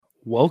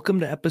Welcome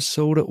to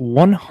episode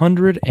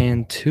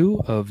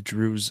 102 of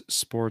Drew's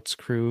Sports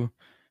Crew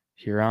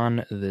here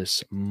on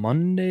this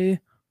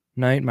Monday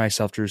night.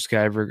 Myself, Drew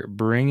Skyberg,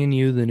 bringing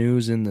you the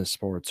news in the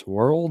sports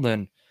world.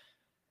 And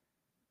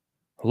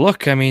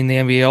look, the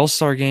NBA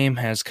All-Star game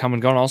has come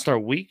and gone. All-Star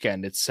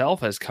weekend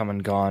itself has come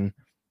and gone.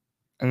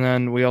 And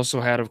then we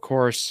also had, of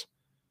course,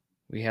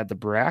 we had the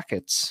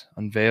brackets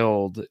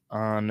unveiled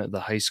on the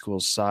high school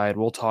side.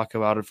 We'll talk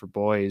about it for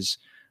boys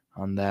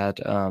on that.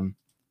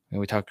 And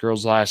we talked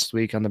girls last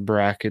week on the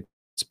brackets,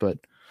 but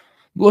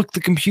look,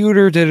 the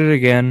computer did it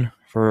again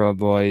for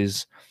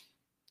boys.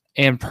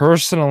 And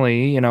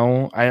personally,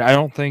 I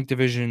don't think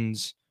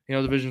divisions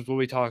we'll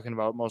be talking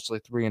about mostly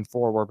 3 and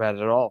 4 were bad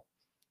at all.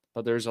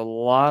 But there's a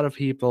lot of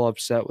people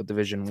upset with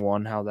Division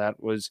 1, how that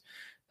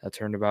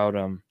turned about,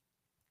 and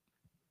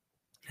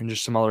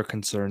just some other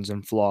concerns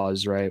and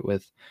flaws, right,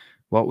 with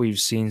what we've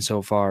seen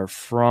so far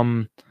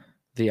from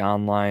the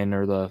online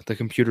or the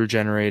computer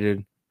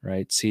generated,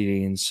 right,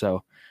 seeding.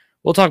 So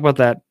we'll talk about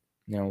that,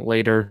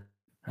 later.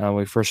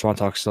 We first want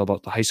to talk still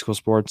about the high school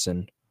sports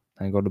and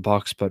then go to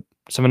Bucks. But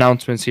some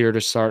announcements here to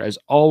start. As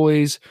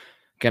always,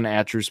 again,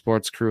 at Drew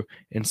Sports Crew,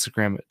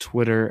 Instagram,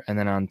 Twitter, and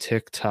then on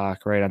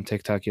TikTok. Right on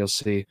TikTok, you'll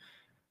see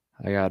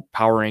I got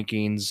power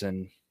rankings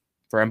and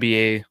for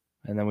NBA,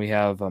 and then we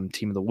have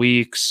Team of the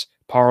Weeks,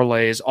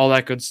 parlays, all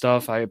that good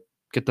stuff. I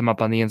get them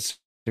up on the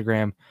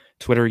Instagram,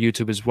 Twitter,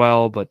 YouTube as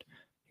well. But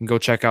you can go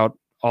check out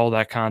all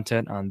that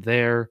content on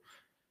there.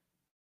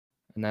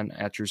 And then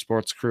at Drew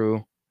Sports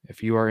Crew,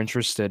 if you are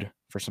interested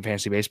for some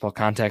fantasy baseball,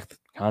 contact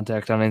on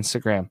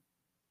Instagram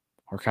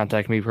or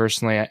contact me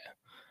personally.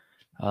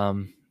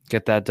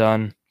 Get that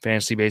done.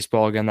 Fantasy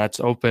baseball, again, that's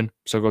open.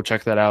 So go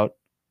check that out.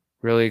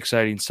 Really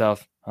exciting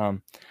stuff.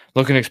 Looking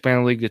to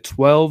expand the league to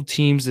 12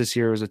 teams this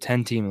year. It was a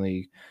 10-team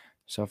league.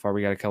 So far,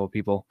 we got a couple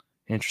people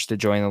interested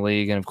to join the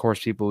league. And, of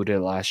course, people who did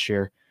it last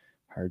year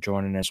are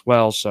joining as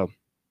well. So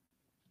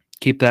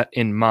keep that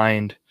in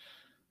mind.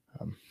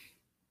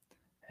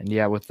 And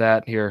yeah, with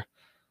that here,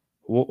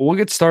 we'll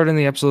get started in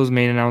the episode's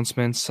main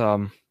announcements.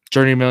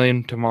 Journey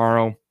Million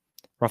tomorrow,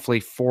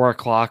 roughly 4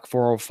 o'clock,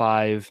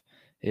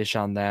 4:05-ish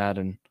on that.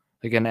 And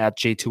again, at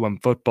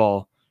J2M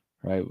Football,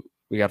 right?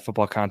 We got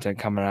football content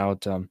coming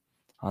out on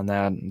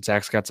that. And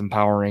Zach's got some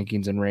power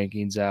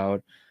rankings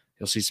out.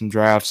 You'll see some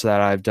drafts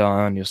that I've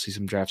done. You'll see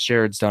some drafts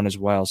Jared's done as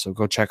well. So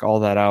go check all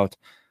that out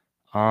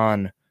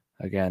on,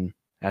 again,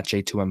 at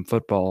J2M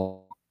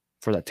Football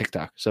for that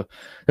TikTok. So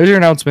there's your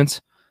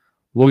announcements.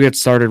 We'll get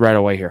started right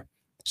away here.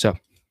 So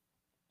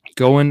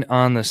going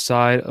on the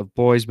side of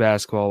boys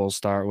basketball, we'll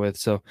start with.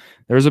 So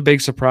there's a big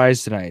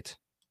surprise tonight.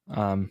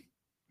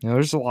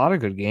 There's a lot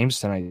of good games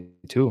tonight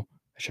too.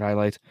 I should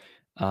highlight.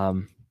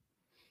 So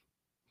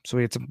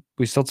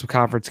we still had some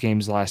conference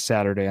games last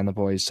Saturday on the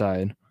boys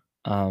side.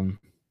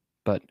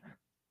 But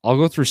I'll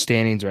go through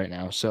standings right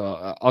now.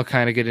 So I'll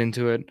kind of get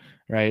into it,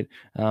 right?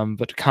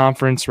 But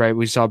conference, right?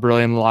 We saw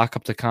Brilliant lock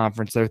up the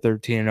conference. They're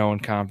 13-0 in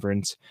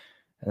conference.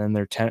 And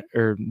then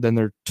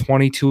they're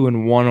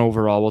 22-1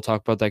 overall. We'll talk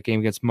about that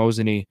game against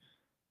Mosinee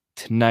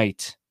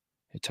tonight.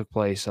 It took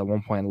place. A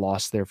 1-point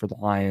loss there for the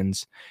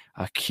Lions.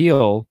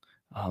 Kiel,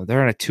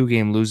 they're on a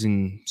 2-game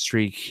losing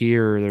streak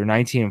here. They're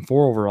 19-4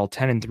 overall,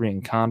 10-3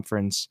 in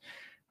conference.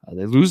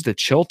 They lose to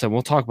Chilton.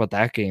 We'll talk about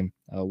that game.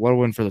 What a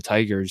win for the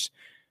Tigers.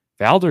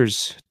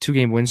 Valdor's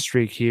 2-game win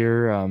streak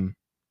here.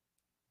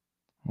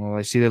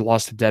 I see they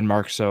lost to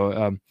Denmark.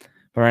 So,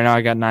 but right now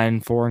I got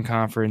 9-4 in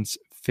conference,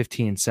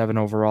 15-7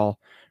 overall.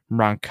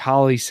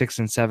 Roncalli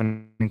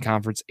 6-7 in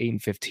conference,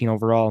 8-15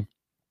 overall.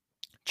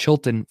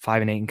 Chilton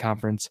 5-8 in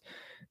conference,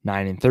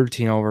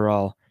 9-13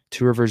 overall.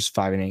 Two Rivers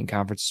 5-8 in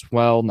conference as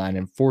well,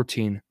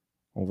 9-14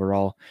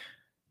 overall.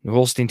 New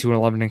Holstein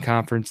 2-11 in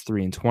conference,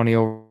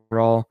 3-20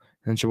 overall.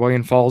 And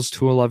Sheboygan Falls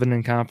 2-11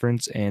 in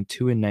conference and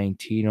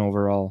 2-19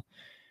 overall.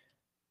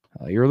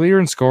 Your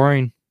leader in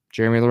scoring,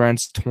 Jeremy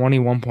Lorenz,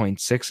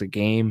 21.6 a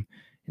game.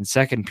 In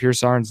second,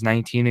 Pierce Arns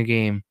 19 a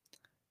game.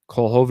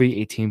 Cole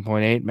Hovey,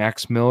 18.8.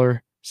 Max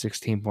Miller,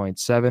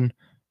 16.7.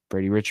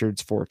 Brady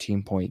Richards,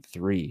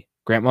 14.3.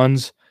 Grant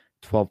Munns,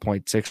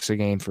 12.6 a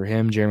game for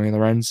him. Jeremy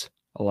Lorenz,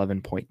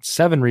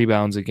 11.7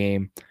 rebounds a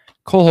game.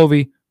 Cole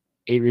Hovey,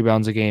 8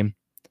 rebounds a game.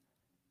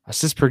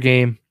 Assists per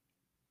game,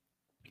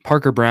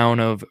 Parker Brown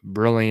of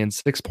Brilliant,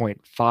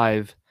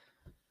 6.5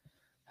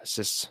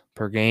 assists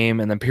per game.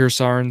 And then Pierce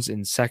Arns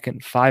in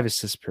second, 5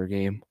 assists per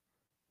game.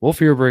 Wolf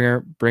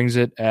Earbringer brings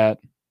it at,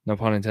 no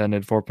pun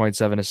intended,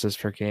 4.7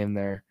 assists per game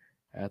there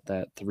at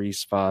that 3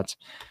 spot.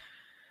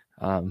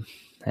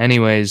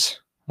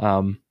 Anyways,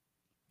 going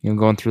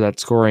through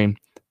that scoring,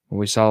 what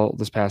we saw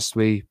this past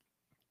week,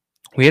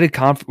 we had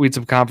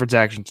some conference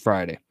actions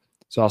Friday.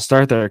 So I'll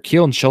start there.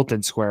 Kiel and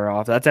Chilton square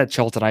off. That's at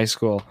Chilton High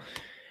School.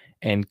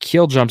 And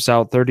Kiel jumps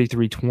out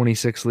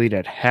 33-26 lead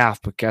at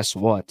half. But guess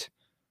what?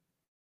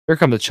 Here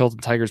come the Chilton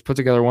Tigers. Put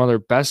together one of their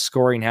best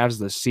scoring halves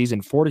of the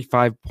season.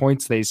 45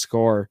 points they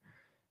score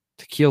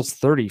to Kiel's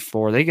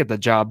 34. They get the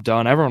job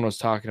done. Everyone was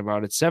talking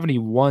about it.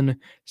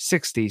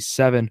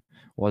 71-67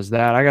 was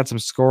that. I got some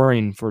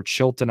scoring for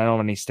Chilton. I don't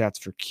have any stats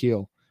for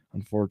Kiel,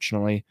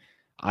 unfortunately.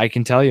 I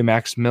can tell you,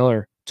 Max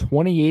Miller,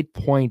 28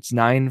 points,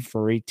 9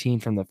 for 18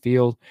 from the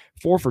field,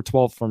 4 for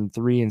 12 from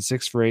 3, and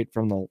 6 for 8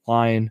 from the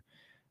line.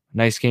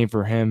 Nice game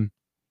for him.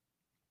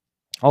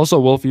 Also,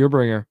 Wolf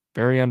Eberbringer,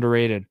 very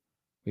underrated.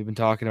 We've been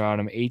talking about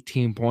him.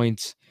 18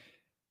 points,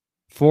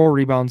 4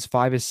 rebounds,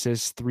 5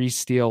 assists, 3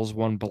 steals,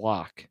 1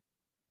 block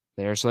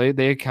there. So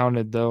they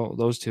accounted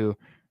those two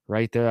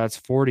right there. That's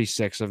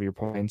 46 of your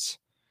points.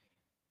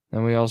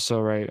 Then we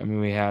also,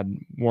 we had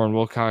Warren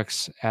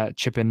Wilcox at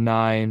chipping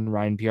 9,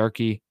 Ryan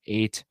Bjarke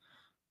 8.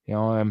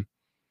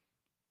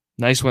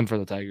 Nice win for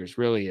the Tigers,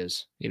 really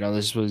is.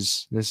 This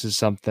is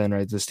something,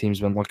 right? This team's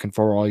been looking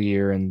for all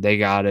year, and they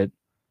got it,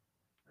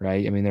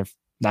 right? They're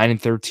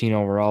 9-13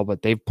 overall,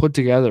 but they've put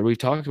together. We've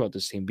talked about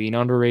this team being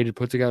underrated,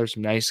 put together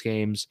some nice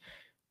games.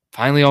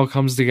 Finally, all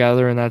comes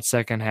together in that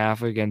second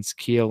half against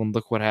Kiel, and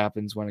look what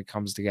happens when it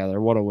comes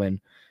together. What a win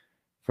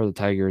for the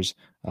Tigers.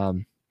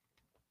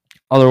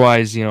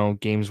 Otherwise,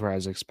 games were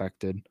as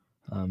expected.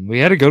 We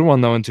had a good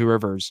one, though, in Two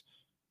Rivers.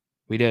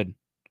 We did.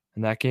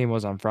 And that game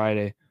was on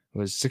Friday. It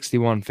was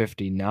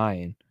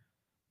 61-59.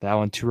 That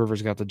one, Two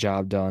Rivers got the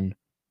job done.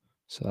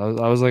 So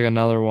that was like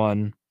another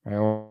one. Right?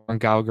 Warren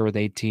Gallagher with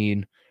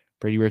 18.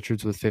 Brady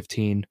Richards with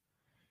 15.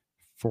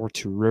 For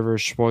Two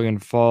Rivers. Sheboygan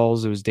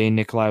Falls, it was Dane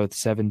Nikolai with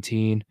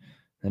 17.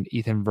 And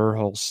Ethan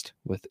Verhulst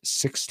with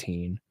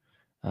 16.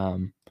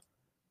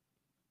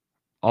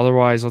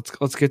 Otherwise,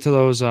 let's get to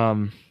those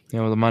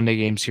the Monday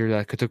games here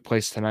that took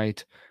place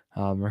tonight.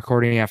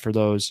 Recording after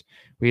those,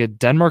 we had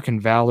Denmark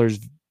and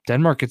Valders.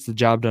 Denmark gets the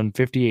job done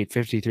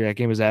 58-53. That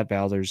game was at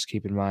Valders,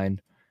 keep in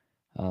mind.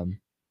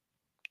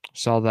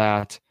 Saw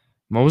that.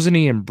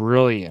 Mosinee and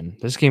Brillion.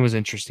 This game was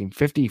interesting.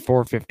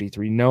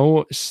 54-53.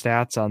 No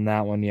stats on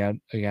that one yet.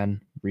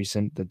 Again,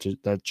 recent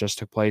that just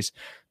took place.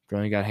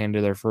 Brillion got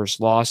handed their first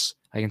loss.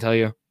 I can tell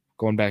you,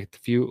 going back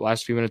the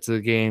last few minutes of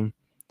the game,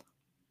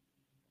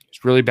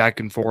 it's really back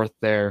and forth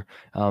there.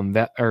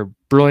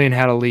 Brillion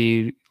had a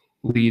lead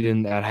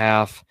in at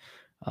half,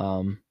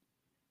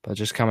 but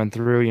just coming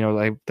through,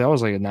 that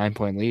was like a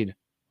 9-point lead at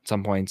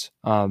some points.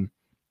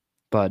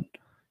 But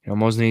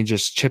Mosinee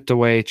just chipped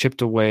away,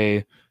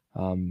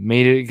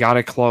 made it, got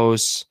it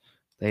close.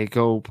 They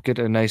go get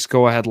a nice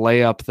go-ahead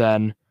layup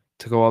then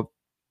to go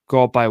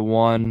up by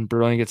 1.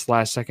 Brillion gets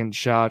last second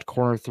shot,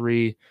 corner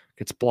 3,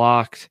 gets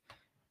blocked,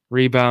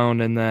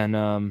 rebound, and then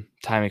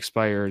time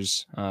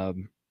expires.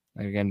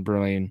 Again,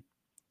 Brillion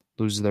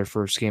loses their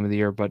first game of the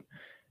year, but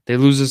they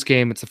lose this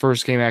game. It's the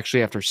first game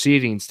actually after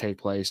seedings take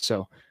place.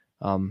 So,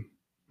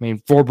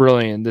 for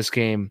Brillion, this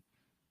game,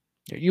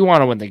 you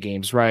want to win the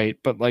games, right?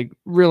 But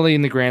really,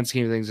 in the grand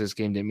scheme of things, this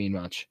game didn't mean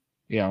much.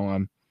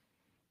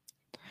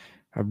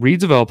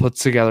 Reedsville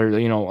puts together,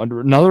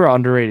 another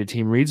underrated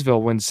team.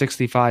 Reedsville wins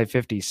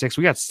 65-56.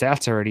 We got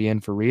stats already in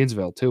for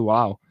Reedsville too.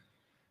 Wow.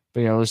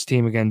 But this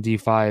team again,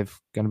 D5,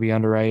 going to be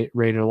underrated.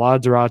 A lot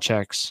of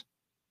Duraceks.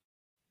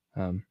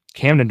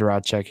 Camden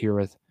Duracek here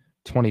with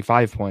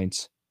 25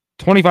 points.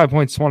 25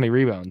 points, 20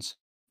 rebounds.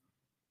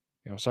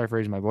 Sorry for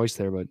raising my voice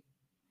there, but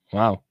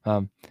wow.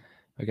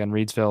 Again,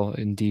 Reedsville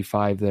in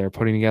D5 there,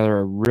 putting together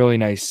a really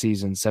nice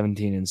season,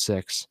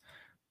 17-6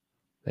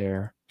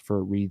 there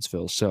for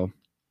Reedsville. So,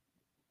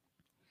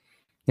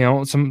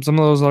 some of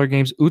those other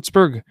games,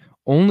 Utzberg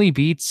only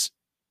beats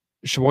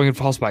Sheboygan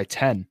Falls by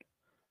 10.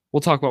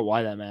 We'll talk about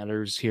why that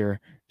matters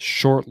here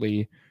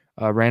shortly.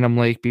 Random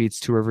Lake beats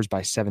Two Rivers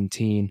by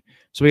 17.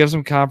 So we have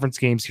some conference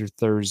games here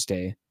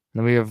Thursday. And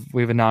then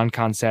we have a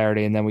non-con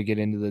Saturday, and then we get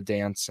into the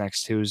dance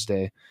next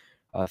Tuesday.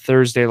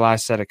 Thursday,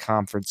 last set of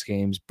conference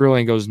games.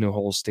 Brillion goes to New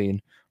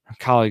Holstein.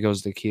 Collie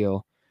goes to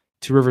Kiel.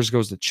 Two Rivers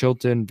goes to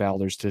Chilton.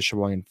 Valders to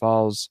Sheboygan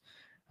Falls.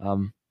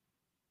 I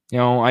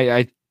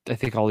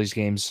think all these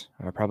games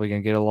are probably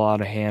going to get a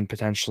lot of hand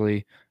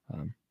potentially.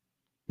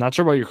 Not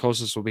sure what your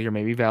closest will be here.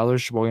 Maybe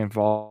Valders, Sheboygan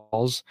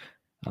Falls.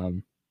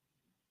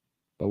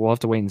 But we'll have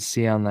to wait and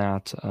see on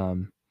that.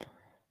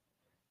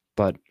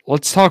 But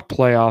let's talk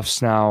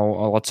playoffs now.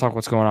 Let's talk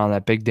what's going on.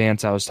 That big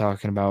dance I was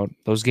talking about.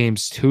 Those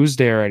games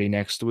Tuesday already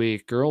next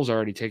week. Girls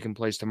already taking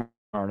place tomorrow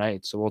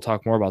night. So we'll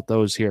talk more about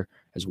those here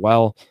as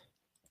well.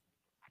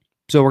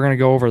 So we're going to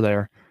go over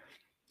there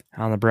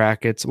on the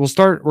brackets.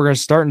 We're going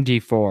to start in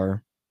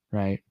D4,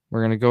 right?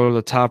 We're going to go to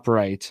the top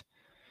right.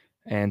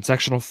 And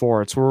sectional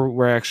 4, it's where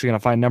we're actually going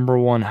to find number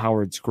 1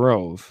 Howard's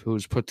Grove,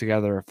 who's put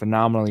together a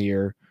phenomenal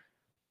year.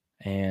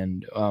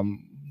 And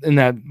in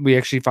that, we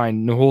actually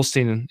find New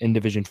Holstein in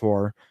Division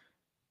 4.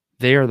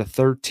 They are the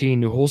 13.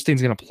 New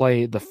Holstein's going to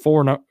play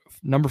the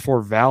number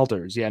 4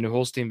 Valders. Yeah, New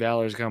Holstein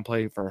Valders is going to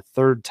play for a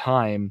third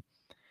time.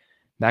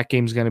 That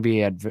game's going to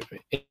be in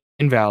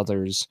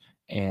Valders.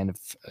 And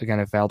if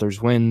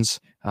Valders wins,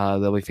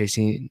 they'll be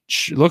facing,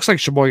 looks like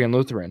Sheboygan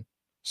Lutheran.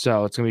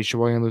 So it's going to be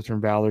Sheboygan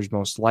Lutheran Valders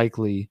most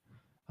likely.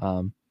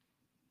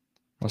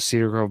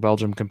 Cedar Grove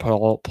Belgium can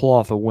pull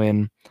off a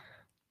win.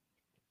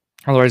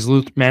 Otherwise,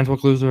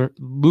 Manitowoc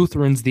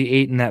Lutheran's the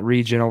 8 in that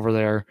region over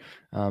there.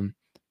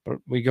 But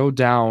we go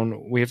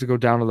down. We have to go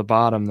down to the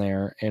bottom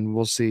there, and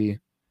we'll see.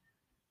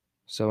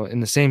 So in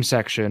the same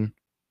section,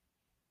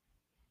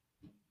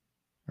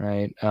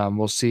 right?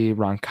 We'll see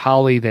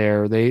Roncalli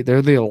there.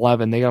 They're the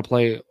 11. They got to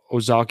play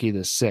Ozaki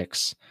the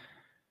 6.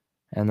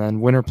 And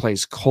then winner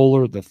plays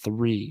Kohler the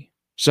 3.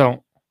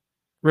 So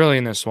really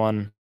in this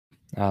one,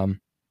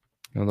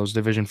 those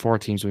Division 4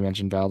 teams we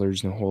mentioned,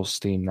 Valders, New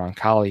Holstein,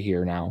 Roncalli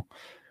here now,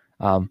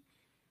 all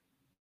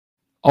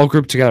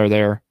grouped together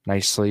there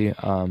nicely.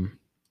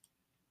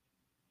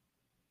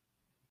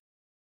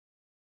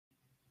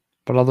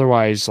 But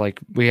otherwise, like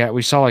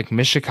we saw like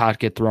Mishikot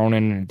get thrown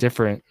in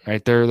different,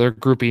 right? Their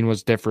grouping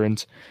was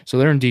different. So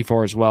they're in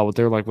D4 as well, but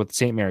they're like with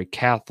St. Mary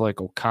Catholic,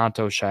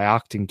 Oconto,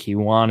 Shiocton,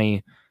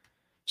 Kewanee.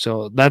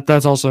 So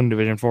that's also in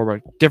Division 4,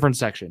 but different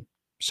section.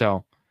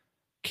 So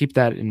keep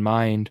that in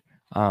mind.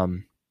 So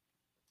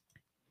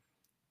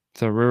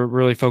we're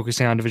really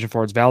focusing on Division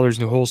 4. It's Valders,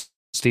 New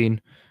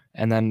Holstein,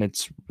 and then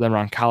it's then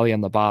Roncalli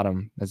on the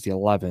bottom as the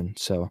 11.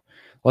 So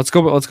let's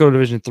go to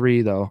Division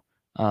 3 though.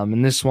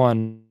 In this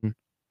one,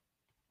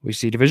 we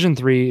see Division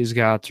 3 is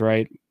got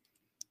right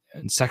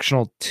in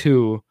sectional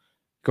 2.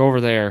 Go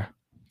over there.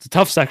 It's a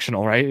tough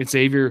sectional, right? It's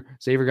Xavier.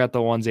 Xavier got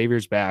the 1.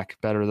 Xavier's back,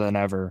 better than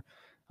ever.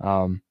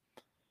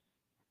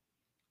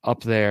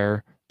 Up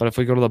there. But if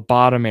we go to the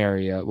bottom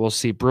area, we'll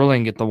see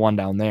Brilliant get the 1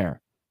 down there.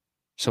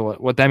 So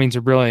what that means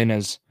for Brilliant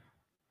is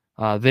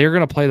they're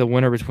going to play the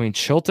winner between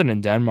Chilton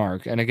and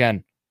Denmark. And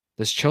again,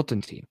 this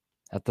Chilton team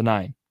at the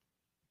 9.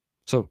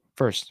 So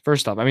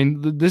first up, I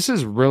mean, this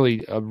is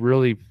really a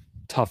really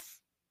tough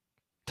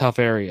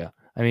area.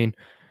 I mean,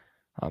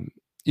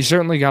 you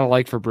certainly got to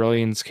like for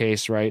Brilliant's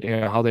case, right?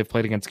 You know, how they've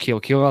played against Kiel.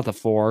 Kiel got the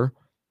 4.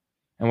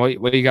 And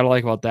what you got to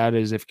like about that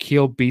is if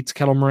Kiel beats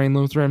Kettle Moraine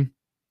Lutheran,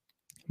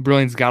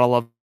 Brilliant's got to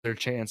love their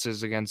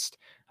chances against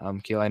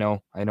Kiel. I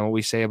know what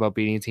we say about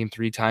beating a team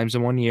 3 times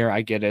in 1 year.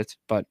 I get it,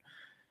 but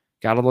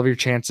got to love your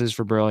chances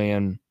for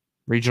Brilliant.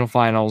 Regional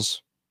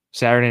finals,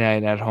 Saturday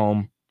night at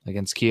home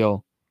against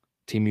Kiel,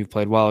 team you've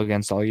played well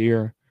against all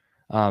year.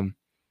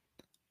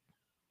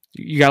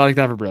 You got to like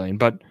that for Brilliant.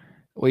 But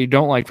what you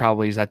don't like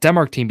probably is that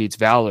Denmark team beats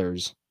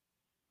Valders.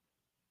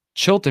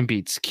 Chilton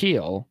beats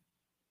Kiel.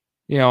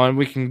 And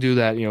we can do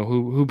that,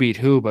 who beat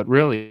who, but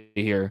really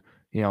here,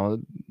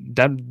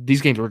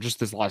 these games were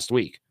just this last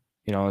week.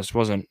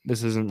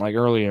 This isn't like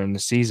earlier in the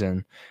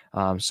season.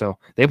 So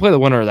they play the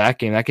winner of that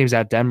game. That game's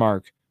at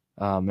Denmark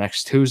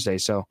next Tuesday.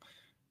 So,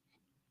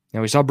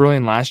 we saw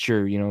Brilliant last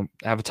year,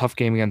 have a tough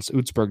game against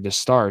Utzberg to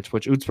start,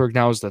 which Utzberg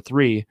now is the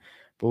 3.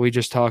 But we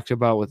just talked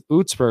about with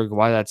Utzberg,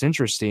 why that's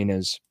interesting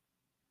is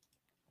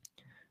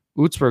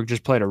Utzberg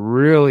just played a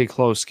really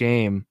close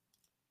game.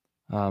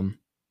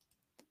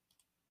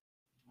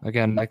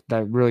 Again,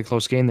 that really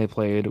close game they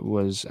played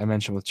was, I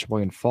mentioned, with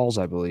Sheboygan Falls,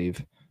 I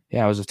believe.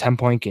 Yeah, it was a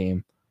 10-point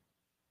game.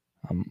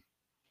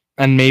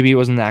 And maybe it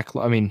wasn't that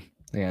close. I mean,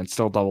 yeah, it's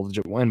still a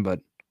double-digit win, but,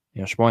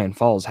 Sheboygan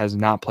Falls has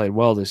not played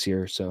well this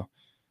year, so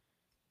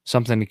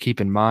something to keep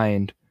in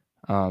mind.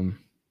 But,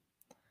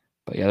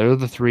 yeah, they're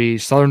the 3.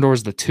 Southern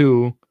Door's the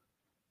 2.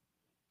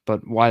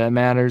 But why that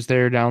matters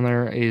down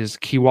there is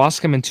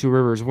Kewaskum and Two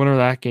Rivers, winner of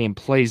that game,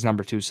 plays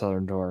number 2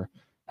 Southern Door.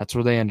 That's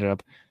where they ended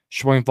up.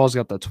 Sheboygan Falls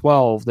got the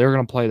 12. They're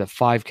going to play the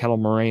 5 Kettle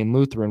Moraine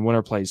Lutheran.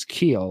 Winner plays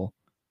Kiel.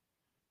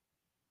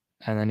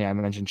 And then, I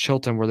mentioned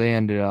Chilton, where they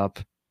ended up.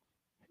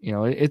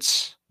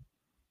 It's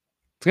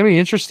going to be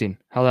interesting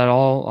how that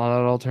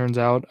all turns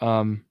out.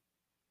 Again,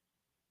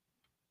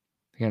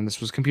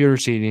 this was computer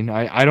seeding.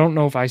 I don't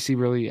know if I see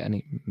really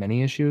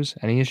any issues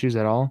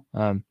at all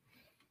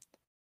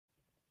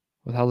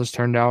with how this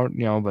turned out,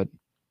 but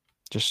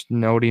just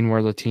noting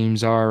where the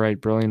teams are, right?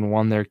 Brilliant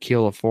won their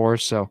Kiel of 4,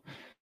 so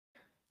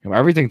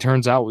everything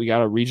turns out. We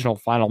got a regional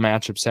final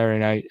matchup Saturday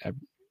night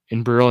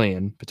in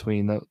Brilliant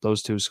between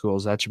those 2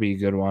 schools. That should be a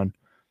good one.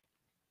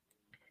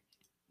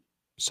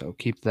 So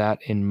keep that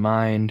in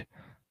mind.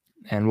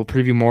 And we'll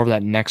preview more of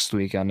that next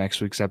week on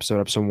next week's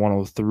episode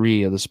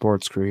 103 of the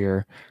Sports Crew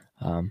here.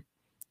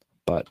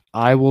 But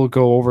I will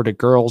go over to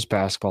girls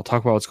basketball,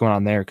 talk about what's going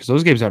on there, because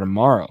those games are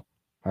tomorrow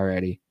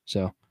already.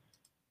 So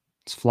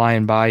it's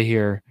flying by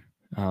here.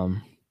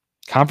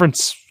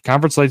 Conference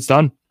slate's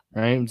done,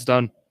 right? It's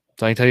done.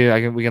 So I can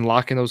tell you, we can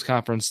lock in those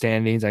conference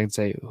standings. I can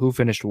say who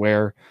finished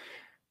where.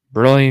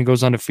 Brilliant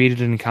goes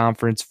undefeated in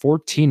conference,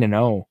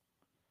 14-0.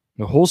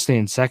 New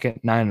Holstein second,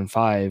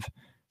 9-5.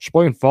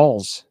 Sheboygan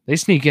Falls, they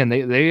sneak in.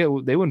 They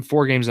win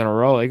 4 games in a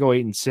row. They go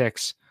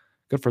 8-6.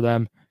 Good for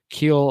them.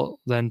 Kiel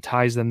then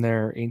ties them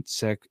there,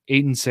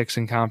 8-6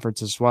 in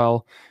conference as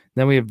well.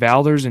 Then we have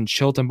Valders and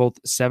Chilton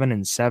both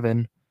 7-7.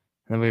 And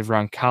then we have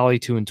Roncalli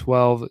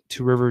 2-12,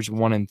 Two Rivers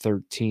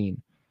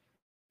 1-13.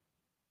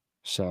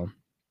 So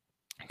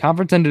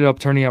conference ended up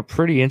turning out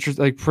pretty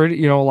interesting.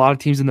 A lot of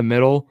teams in the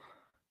middle,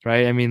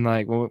 right? I mean,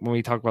 like when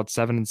we talk about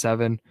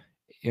 7-7,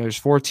 there's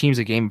 4 teams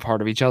a game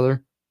apart of each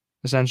other,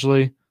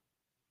 essentially.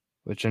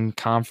 Which in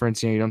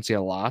conference, you don't see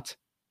a lot,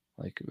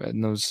 like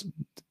in those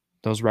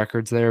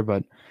records there.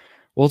 But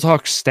we'll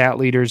talk stat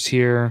leaders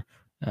here.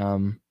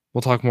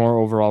 We'll talk more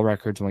overall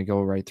records when we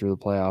go right through the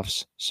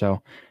playoffs.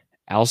 So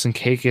Allison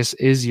Kakis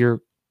is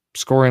your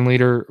scoring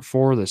leader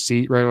for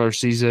the regular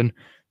season,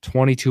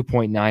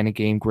 22.9 a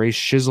game. Grace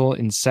Shizzle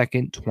in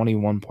second,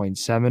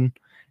 21.7.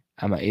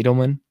 Emma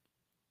Edelman.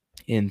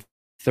 In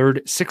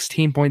third,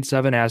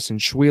 16.7, Addison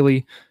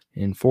Schwele.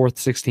 In fourth,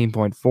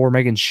 16.4,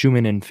 Megan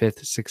Schumann. In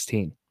fifth,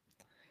 16.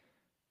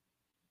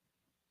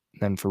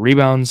 Then for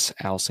rebounds,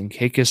 Allison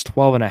Kakis,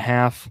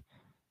 12.5.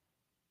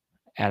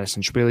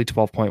 Addison Schwele,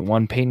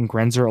 12.1. Peyton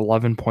Grenzer,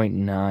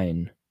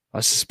 11.9.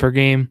 Assists per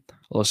game,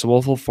 Alyssa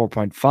Wolfel,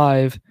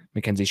 4.5.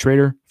 Mackenzie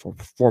Schrader,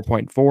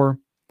 4.4.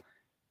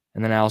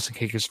 And then Allison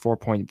Kakis,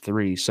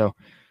 4.3. So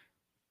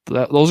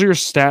those are your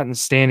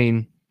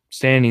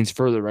standings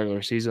for the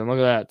regular season. Look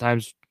at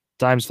that.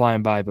 Time's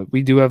flying by. But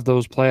we do have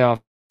those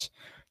playoffs to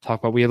talk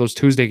about. We have those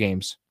Tuesday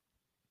games.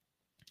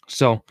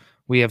 So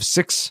we have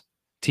 6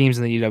 teams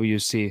in the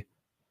EWC.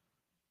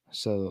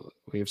 So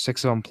we have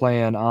 6 of them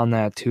playing on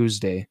that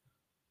Tuesday.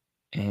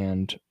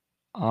 And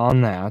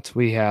on that,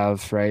 we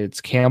have, right,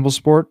 it's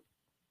Campbellsport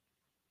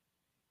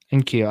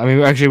and Kiel. I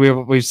mean, actually,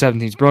 we have 7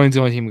 teams. Burlington's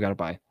the only team we got to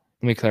buy.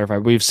 Let me clarify.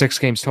 We have 6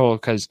 games total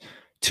because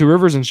Two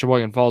Rivers and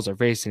Sheboygan Falls are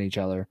facing each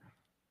other.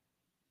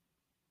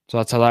 So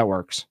that's how that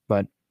works.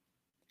 But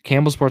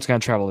Campbellsport's going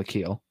to travel to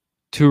Kiel.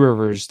 Two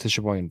Rivers to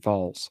Sheboygan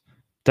Falls.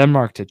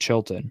 Denmark to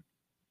Chilton.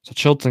 So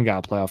Chilton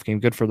got a playoff game.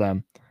 Good for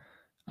them.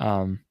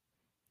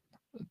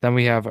 Then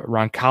we have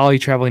Roncalli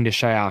traveling to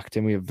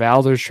Shiocton. We have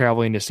Valders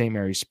traveling to St.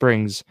 Mary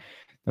Springs.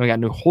 Then we got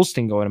New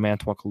Holstein going to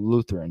Manitowoc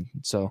Lutheran.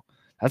 So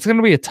that's going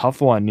to be a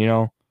tough one, you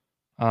know.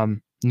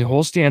 New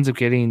Holstein ends up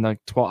getting like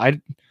 12.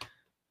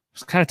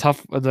 It's kind of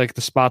tough with like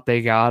the spot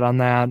they got on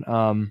that.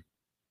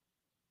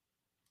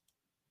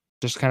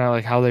 Just kind of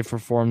like how they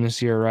performed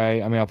this year,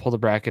 right? I mean, I'll pull the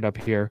bracket up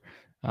here.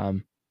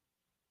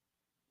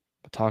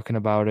 Talking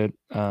about it.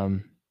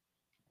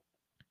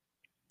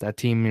 That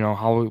team, you know,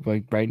 how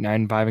like right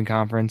 9-5 in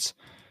conference.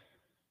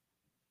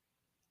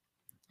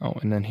 Oh,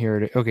 and then here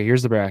it is. Okay,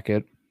 here's the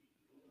bracket.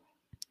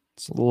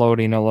 It's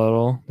loading a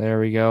little. There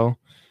we go.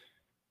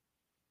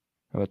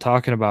 But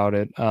talking about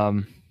it.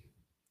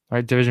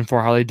 Right, Division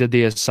 4, how they did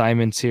the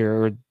assignments here,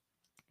 or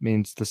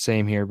means the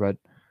same here, but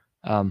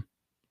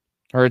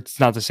or it's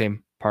not the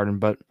same, pardon,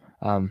 but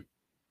how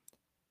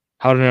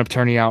it ended up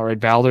turning out, right?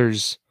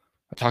 Valders,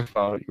 I talked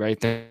about, right?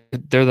 They're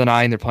the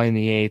 9, they're playing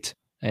the 8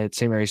 at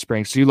St. Mary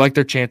Springs. So you like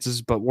their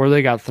chances, but where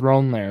they got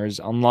thrown there is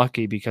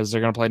unlucky because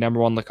they're going to play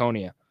number 1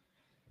 Laconia.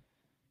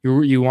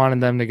 You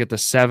wanted them to get the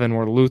 7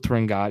 where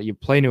Lutheran got. You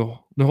play New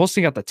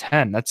Holstein got the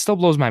 10. That still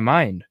blows my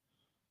mind.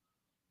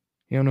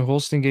 You know, New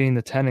Holstein getting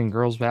the 10 in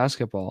girls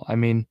basketball. I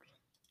mean,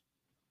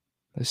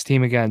 this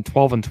team again,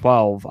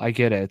 12-12. I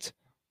get it.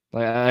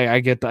 I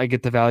get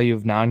the value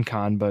of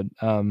non-con, but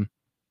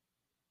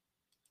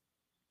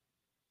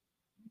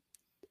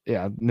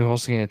yeah, New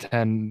Holstein getting a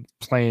 10,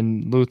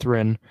 playing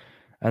Lutheran,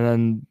 and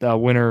then the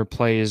winner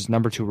plays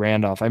number 2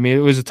 Randolph. I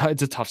mean, it's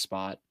a tough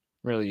spot, it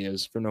really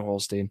is, for New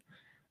Holstein.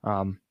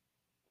 That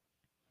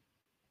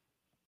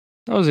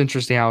was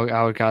interesting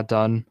how it got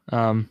done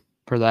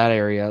for that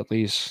area, at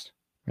least.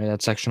 Right,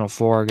 that's sectional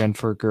 4 again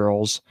for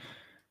girls.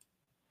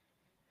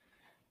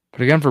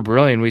 But again, for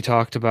Brilliant, we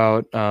talked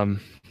about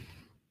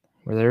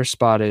where their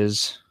spot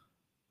is.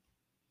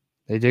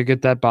 They did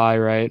get that bye,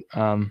 right?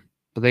 But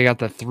they got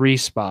the 3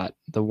 spot.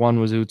 The 1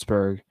 was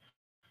Utzberg.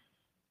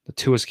 The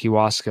 2 was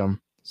Kewaskum.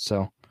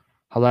 So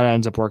how that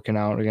ends up working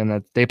out, again,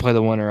 that they play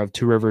the winner of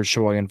Two Rivers,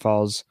 Sheboygan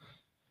Falls.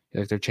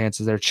 You like their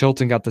chances there.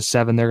 Chilton got the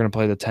 7. They're going to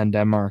play the 10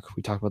 Denmark.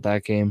 We talked about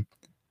that game.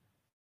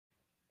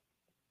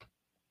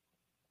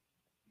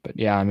 But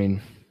yeah, I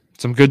mean,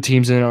 some good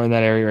teams in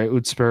that area, right?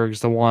 Utzberg's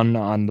the 1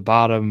 on the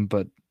bottom,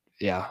 but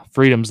yeah,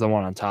 Freedom's the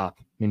 1 on top.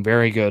 I mean,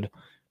 very good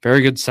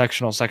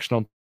sectional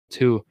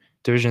 2,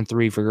 Division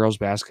 3 for girls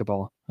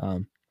basketball.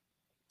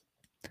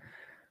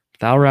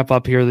 That'll wrap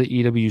up here the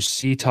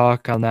EWC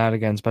talk on that.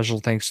 Again, special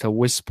thanks to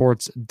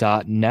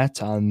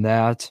wisports.net on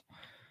that.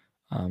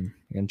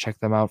 And check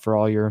them out for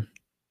all your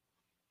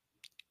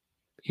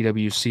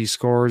EWC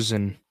scores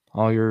and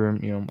all your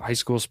high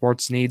school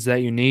sports needs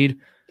that you need.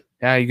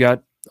 Yeah, you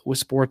got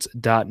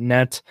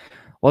wisports.net.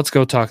 Let's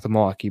go talk the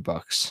Milwaukee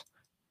Bucks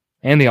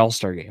and the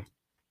All-Star game.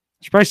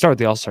 Should probably start with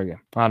the All-Star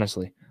game,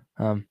 honestly.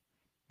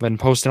 Been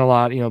posting a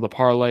lot, the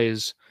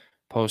parlays,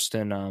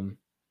 posting kind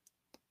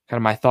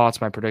of my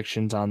thoughts, my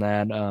predictions on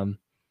that.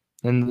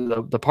 And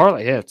the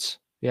parlay hits.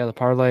 Yeah, the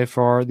parlay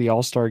for the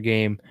All-Star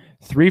game,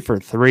 3 for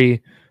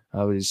 3.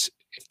 Was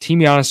if Team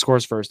Giannis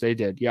scores first, they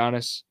did.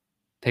 Giannis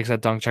takes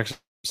that dunk, checks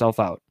himself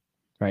out,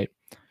 right?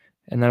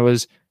 And that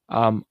was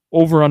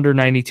over under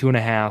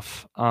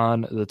 92.5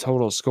 on the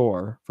total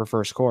score for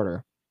first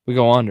quarter. We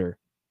go under.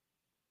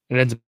 It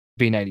ends up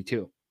being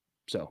 92.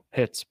 So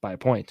hits by a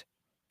point.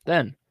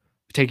 Then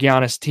we take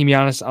Giannis, Team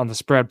Giannis on the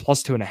spread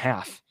plus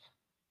 2.5.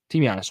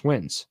 Team Giannis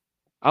wins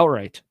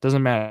outright.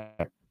 Doesn't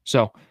matter.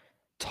 So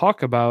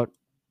talk about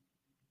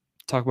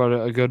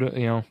a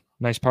good,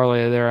 nice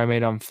parlay there I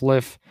made on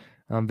Fliff.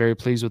 I'm very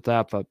pleased with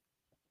that. But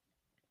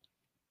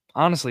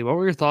honestly, what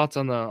were your thoughts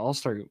on the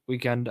All-Star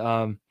weekend?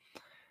 The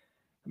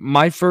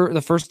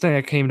first thing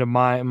that came to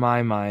my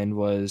mind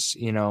was,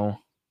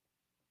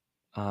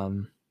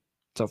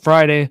 so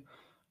Friday,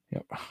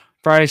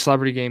 Friday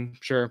celebrity game,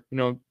 sure,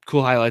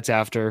 cool highlights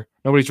after.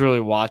 Nobody's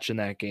really watching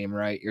that game,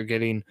 right? You're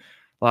getting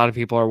a lot of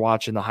people are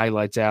watching the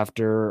highlights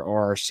after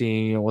or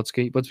seeing what's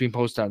being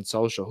posted on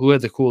social. Who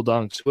had the cool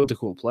dunks? Who had the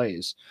cool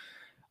plays?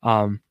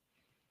 But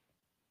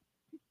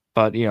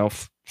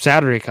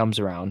Saturday comes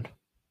around,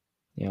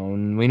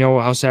 and we know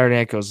how Saturday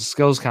night goes. The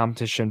skills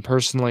competition,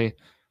 personally,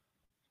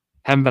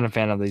 haven't been a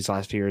fan of these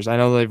last few years. I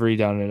know they've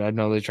redone it. I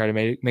know they try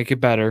to make it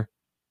better.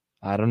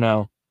 I don't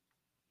know.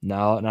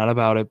 No, not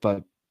about it,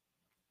 but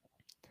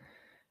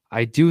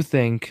I do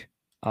think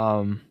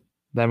then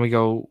we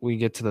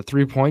get to the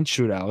 3-point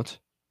shootout.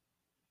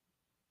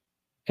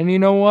 And you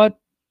know what?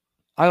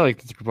 I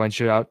like the 3-point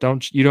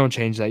shootout. You don't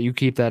change that. You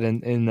keep that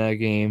in the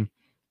game.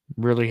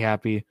 Really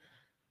happy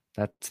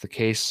that's the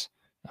case.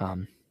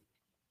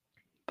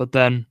 But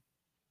then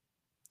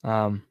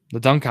the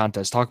dunk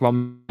contest. Talk about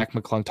Mac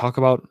McClung. Talk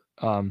about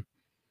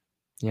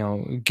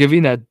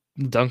giving that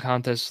dunk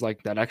contest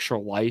like that extra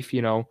life.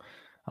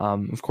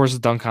 Of course, the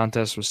dunk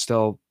contest was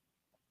still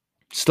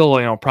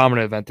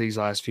prominent event these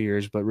last few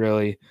years, but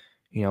really,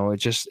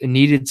 it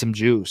needed some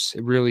juice.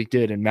 It really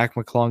did, and Mac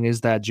McClung is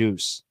that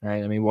juice,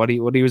 right? I mean, what he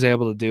was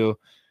able to do,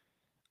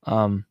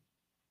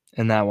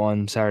 in that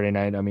one Saturday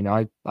night. I mean,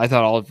 I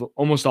thought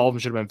almost all of them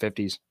should have been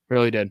 50s.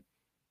 Really did. I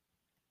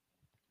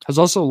was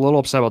also a little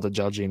upset about the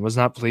judging. Was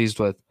not pleased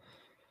with,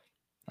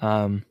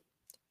 how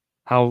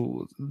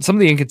some of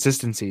the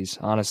inconsistencies,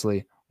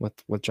 honestly,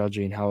 with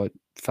judging, how it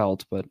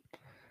felt, but,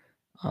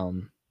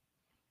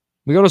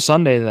 we go to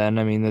Sunday then.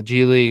 I mean, the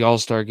G League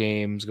All-Star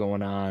game's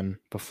going on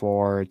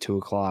before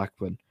 2:00,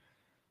 but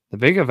the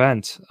big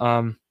event,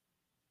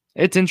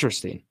 it's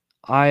interesting.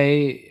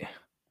 The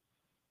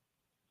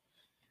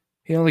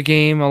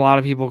game, a lot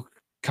of people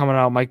coming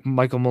out,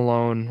 Michael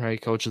Malone,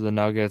 right, coach of the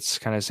Nuggets,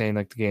 kind of saying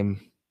like the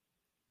game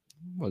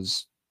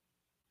was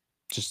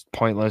just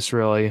pointless,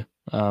 really.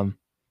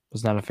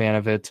 Was not a fan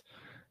of it.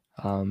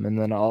 And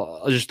then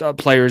just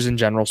players in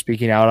general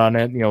speaking out on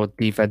it, with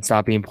defense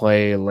not being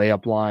played,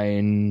 layup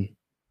line,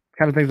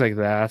 kind of things like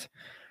that.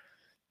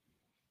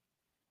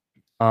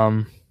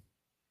 And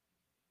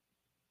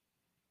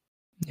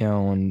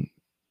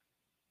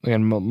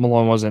again,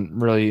 Malone wasn't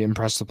really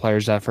impressed with the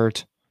players'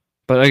 effort.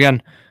 But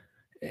again,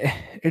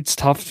 it's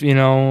tough,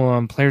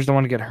 players don't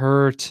want to get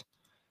hurt.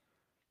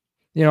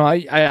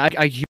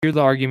 I hear the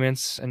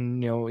arguments,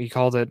 and, he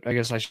called it, I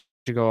guess I should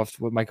go off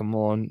what Michael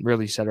Malone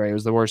really said, right? It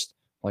was the worst,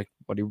 like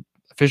what he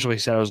officially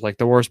said, it was like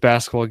the worst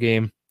basketball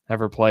game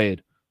ever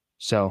played.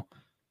 So,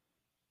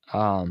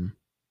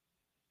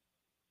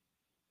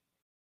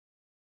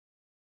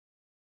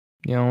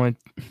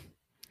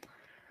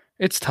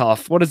 it's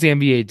tough. What does the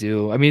NBA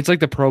do? I mean, it's like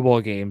the Pro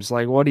Bowl games.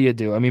 Like, what do you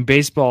do? I mean,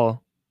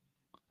 baseball,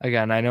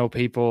 again, I know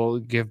people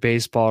give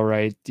baseball,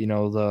 right,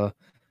 a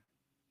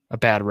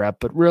bad rep,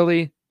 but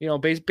really,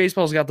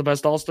 baseball's got the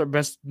best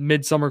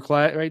midsummer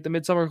class, right? The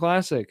Midsummer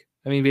Classic.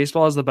 I mean,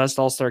 baseball has the best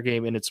All-Star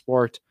game in its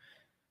sport,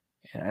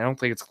 and I don't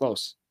think it's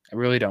close. I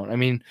really don't. I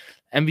mean,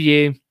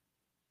 NBA,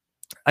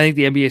 I think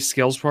the NBA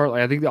skills part,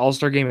 like I think the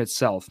All-Star game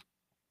itself,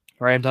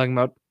 right? Not talking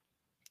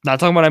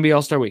about NBA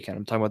All-Star Weekend.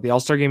 I'm talking about the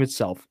All-Star game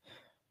itself.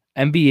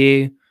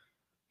 NBA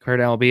compared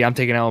to MLB, I'm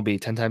taking MLB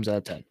 10 times out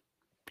of 10.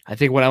 I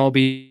think what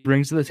MLB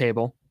brings to the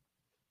table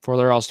for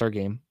their All-Star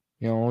game,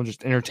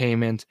 just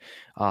entertainment.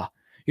 I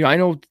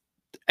know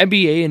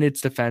NBA in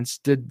its defense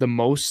did the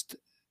most,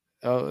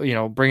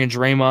 bringing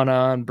Draymond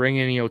on,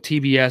 bringing,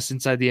 TBS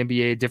inside the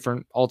NBA,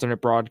 different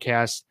alternate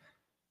broadcasts.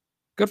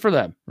 Good for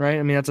them, right?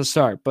 I mean, that's a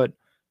start, but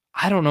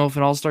I don't know if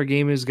an All-Star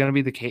game is going to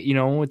be the case.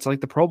 It's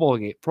like the Pro Bowl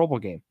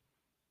game.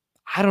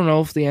 I don't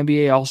know if the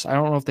NBA also, I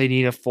don't know if they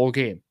need a full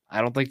game.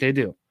 I don't think they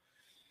do.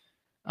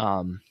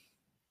 I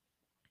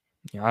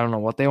don't know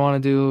what they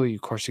want to do.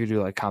 Of course, you could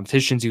do like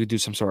competitions. You could do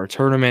some sort of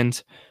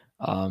tournament.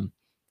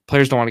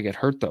 Players don't want to get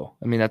hurt, though.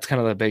 I mean, that's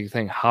kind of the big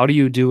thing. How do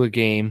you do a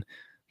game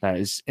that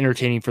is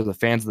entertaining for the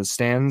fans in the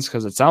stands?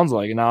 Because it sounds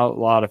like not a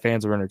lot of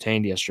fans were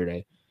entertained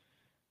yesterday.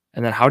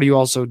 And then how do you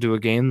also do a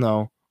game,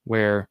 though,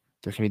 where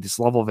there can be this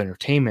level of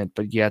entertainment,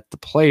 but yet the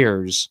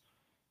players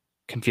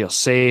can feel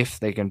safe.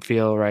 They can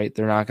feel, right,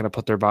 they're not going to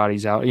put their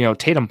bodies out.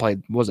 Tatum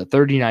played, was it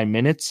 39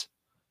 minutes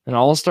in an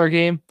All-Star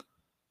game?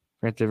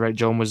 Granted, right,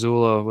 Joe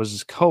Mazzulla was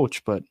his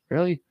coach, but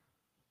really,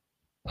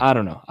 I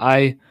don't know.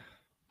 I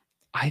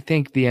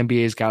think the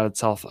NBA's got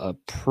itself a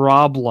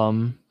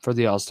problem for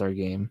the All-Star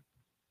game.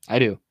 I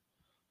do.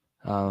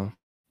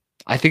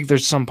 I think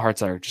there's some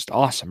parts that are just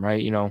awesome,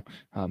 right?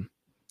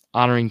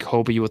 Honoring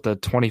Kobe with the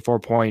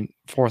 24-point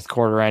fourth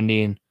quarter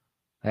ending.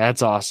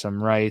 That's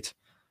awesome, right?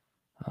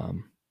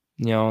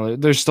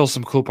 There's still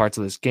some cool parts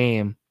of this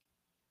game.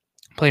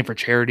 Playing for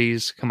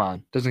charities, come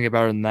on, doesn't get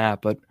better than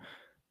that. But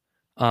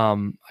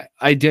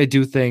I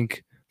do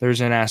think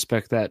there's an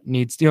aspect that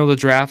needs, the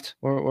draft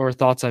or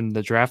thoughts on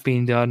the draft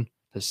being done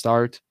to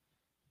start.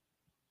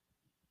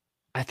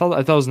 I thought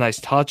it was a nice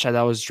touch. I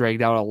thought it was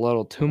dragged out a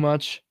little too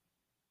much,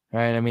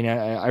 right? I mean,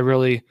 I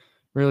really,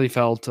 really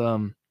felt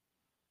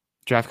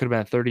draft could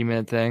have been a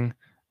 30-minute thing.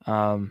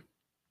 Those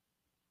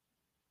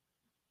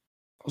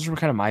were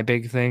kind of my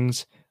big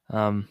things.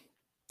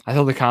 I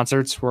thought the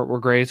concerts were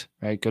great,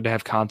 right? Good to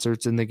have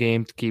concerts in the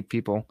game to keep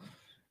people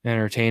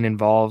entertained,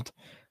 involved.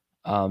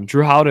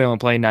 Drew Holiday only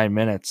played 9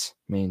 minutes.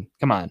 I mean,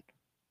 come on.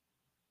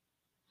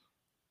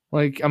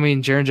 Like, I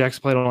mean, Jaren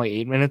Jackson played only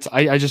 8 minutes.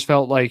 I just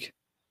felt like,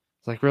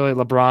 really,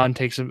 LeBron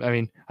takes him. I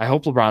mean, I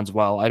hope LeBron's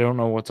well. I don't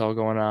know what's all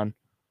going on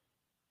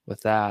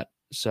with that.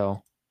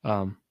 So,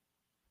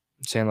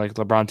 saying like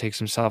LeBron takes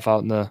himself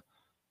out in the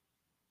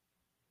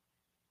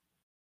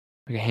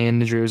like a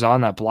hand injury. It was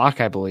on that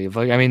block, I believe.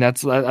 Like, I mean,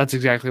 that's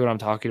exactly what I'm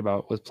talking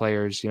about with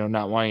players,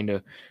 not wanting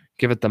to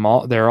give it them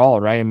all their all,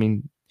 right? I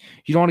mean,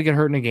 you don't want to get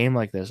hurt in a game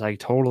like this. I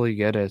totally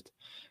get it.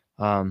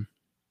 Sounds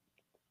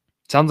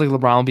like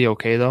LeBron will be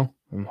okay though.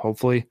 And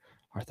hopefully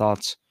our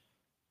thoughts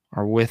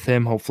are with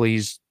him. Hopefully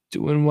he's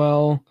doing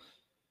well.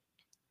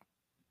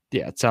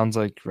 Yeah, it sounds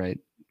like right.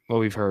 What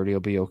we've heard, he'll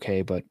be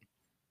okay. But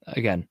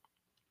again,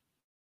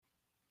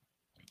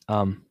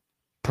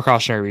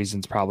 precautionary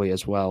reasons probably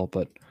as well.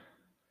 But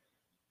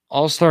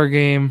All-Star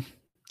game,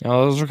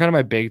 those are kind of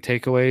my big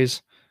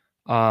takeaways.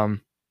 Shai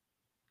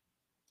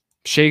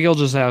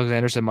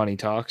Gilgeous-Alexander said money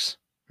talks,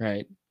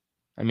 right?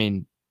 I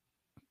mean,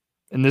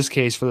 in this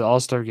case for the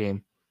All-Star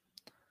game,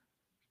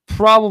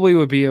 probably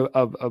would be a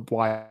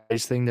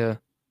wise thing to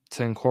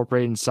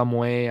incorporate in some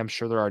way. I'm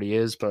sure there already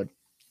is, but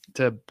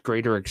to a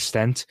greater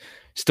extent.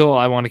 Still,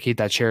 I want to keep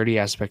that charity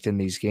aspect in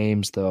these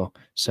games, though.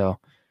 So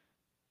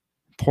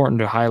important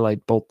to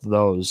highlight both of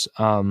those.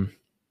 I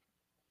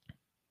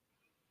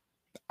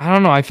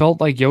don't know. I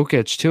felt like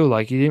Jokic too.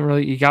 Like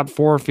he got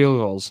 4 field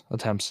goals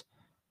attempts.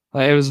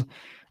 Like, it was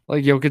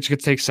like Jokic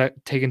gets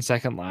taken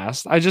second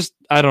last. I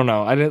don't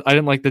know. I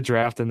didn't like the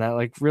draft in that.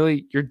 Like,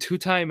 really, your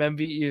 2-time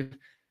MVP,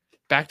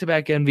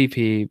 back-to-back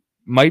MVP,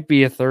 might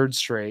be a third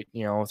straight,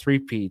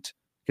 three-peat.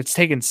 Gets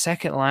taken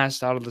second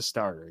last out of the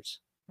starters.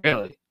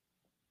 Really?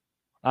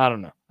 I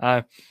don't know.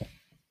 I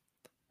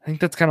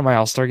think that's kind of my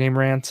All-Star game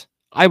rant.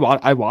 I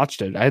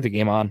watched it. I had the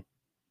game on.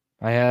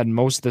 I had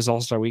most of this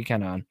All-Star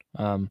weekend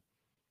on.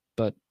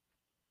 But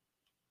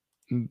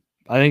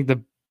I think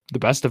the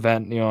best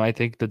event, I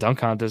think the dunk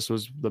contest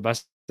was the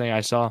best thing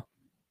I saw.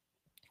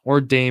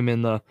 Or Dame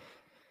in the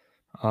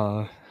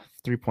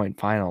 3-point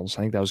finals.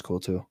 I think that was cool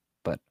too.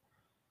 But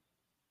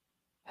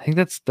I think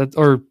that's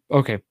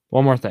okay.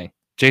 One more thing.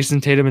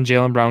 Jason Tatum and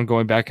Jaylen Brown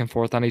going back and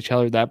forth on each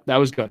other. That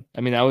was good.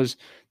 I mean,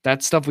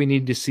 that's stuff we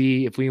need to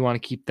see if we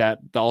want to keep the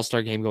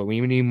All-Star game going.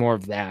 We need more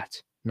of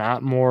that,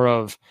 not more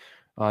of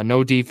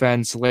no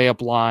defense,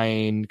 layup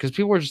line, because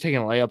people were just taking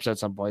layups at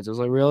some points. I was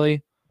like,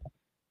 really?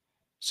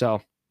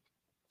 So,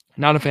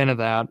 not a fan of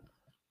that.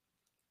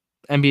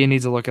 NBA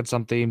needs to look at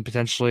something,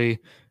 potentially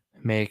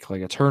make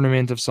like a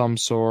tournament of some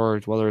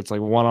sort, whether it's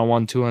like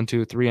 1-on-1,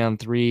 2-on-2,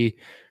 3-on-3,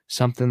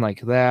 something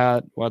like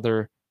that.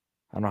 Whether,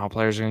 I don't know how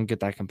players are going to get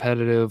that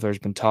competitive. There's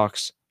been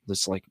talks,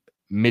 this like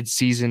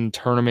mid-season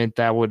tournament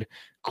that would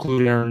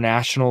include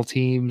international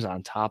teams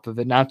on top of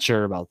it. Not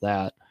sure about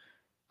that.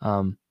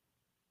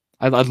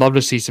 I'd love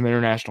to see some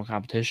international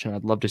competition.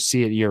 I'd love to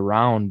see it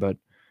year-round, but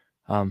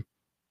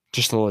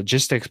just the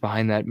logistics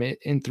behind that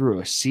in through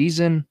a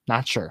season,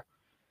 not sure.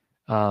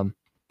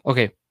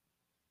 Okay,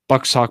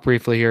 Bucks talk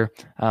briefly here.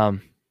 So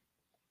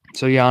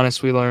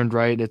Giannis, we learned,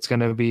 right, it's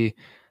going to be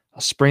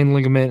a sprained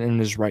ligament in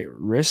his right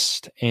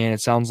wrist, and it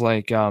sounds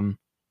like it's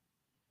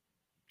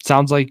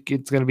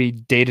going to be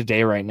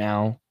day-to-day right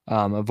now.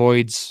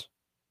 Avoids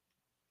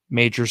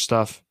major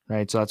stuff,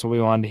 right? So that's what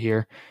we wanted to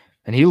hear.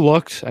 And he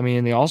looked, I mean,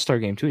 in the All-Star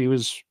game too, he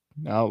was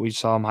out. We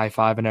saw him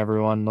high-fiving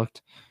everyone,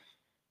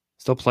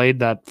 still played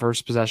that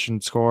first possession,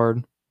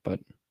 scored, but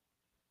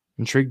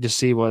intrigued to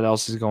see what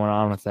else is going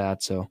on with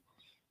that. So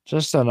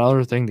just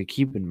another thing to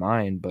keep in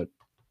mind. But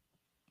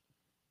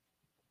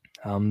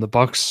the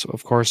Bucks,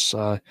 of course,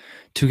 2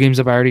 games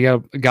I've already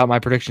got my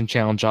prediction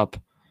challenge up.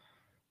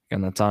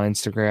 And that's on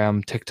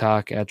Instagram,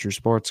 TikTok, at Drew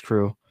Sports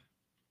Crew.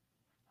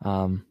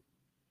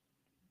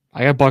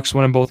 I got Bucks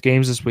winning both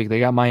games this week. They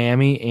got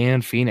Miami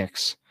and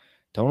Phoenix.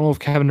 Don't know if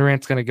Kevin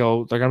Durant's going to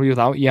go. They're going to be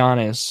without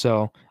Giannis,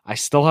 so I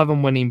still have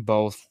them winning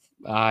both.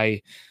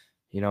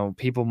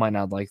 People might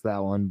not like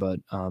that one, but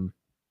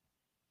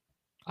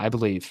I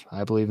believe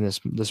in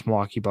this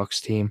Milwaukee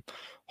Bucks team.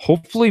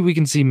 Hopefully we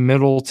can see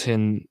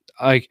Middleton.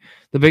 Like,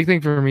 the big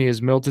thing for me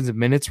is Middleton's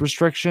minutes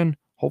restriction.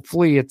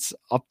 Hopefully it's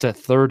up to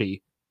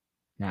 30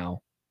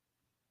 now.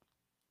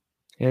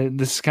 And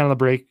this is kind of the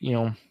break,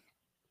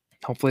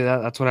 hopefully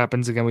that's what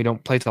happens again. We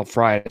don't play till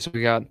Friday, so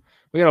we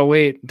gotta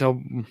wait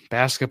until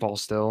basketball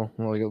still.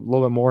 Like a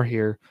little bit more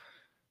here.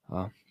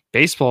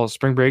 Baseball,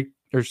 spring break.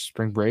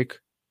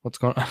 What's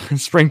going on?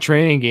 Spring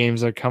training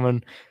games are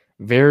coming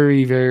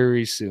very,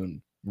 very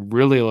soon.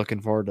 Really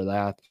looking forward to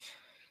that.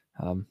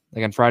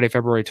 Again, Friday,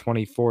 February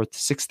 24th,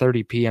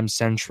 6:30 p.m.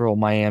 Central,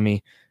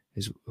 Miami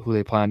is who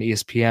they play on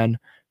ESPN.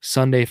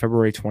 Sunday,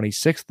 February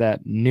 26th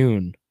at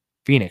noon,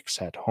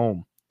 Phoenix at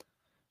home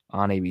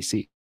on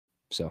ABC.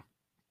 So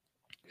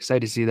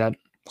excited to see that.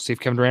 We'll see if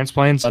Kevin Durant's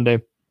playing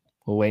Sunday.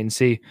 We'll wait and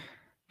see.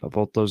 But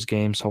both those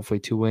games, hopefully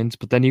 2 wins.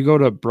 But then you go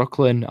to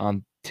Brooklyn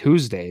on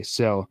Tuesday.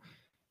 So,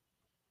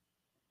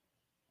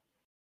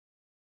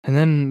 and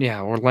then,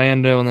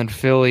 Orlando and then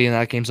Philly. And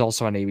that game's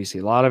also on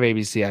ABC. A lot of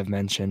ABC I've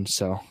mentioned.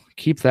 So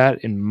keep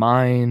that in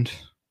mind.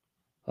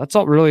 that's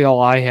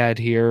all I had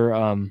here.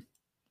 And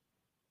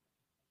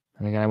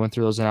again, I went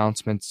through those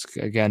announcements.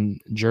 Again,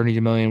 Journey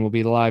to Million will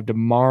be live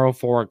tomorrow,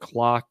 4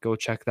 o'clock. Go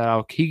check that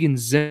out. Keegan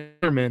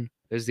Zimmerman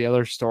is the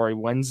other story.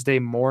 Wednesday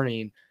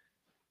morning,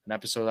 an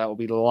episode that will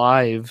be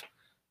live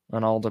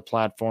on all the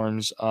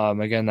platforms.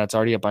 Again, that's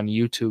already up on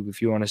YouTube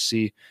if you want to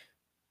see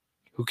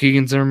who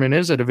Keegan Zimmerman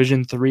is, a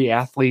Division III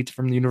athlete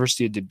from the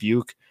University of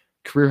Dubuque,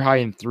 career high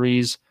in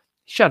threes.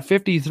 He shot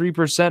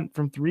 53%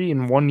 from three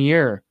in 1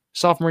 year,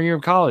 sophomore year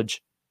of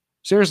college.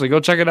 Seriously, go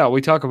check it out.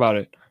 We talk about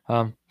it.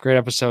 Great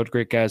episode,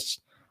 great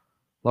guest.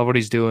 Love what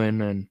he's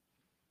doing. And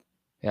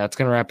yeah, it's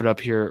going to wrap it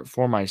up here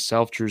for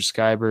myself, Drew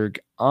Skyberg,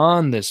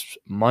 on this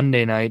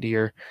Monday night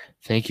here.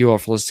 Thank you all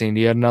for listening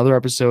to yet another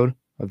episode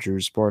of Drew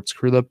Sports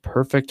Crew, the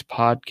perfect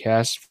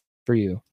podcast for you.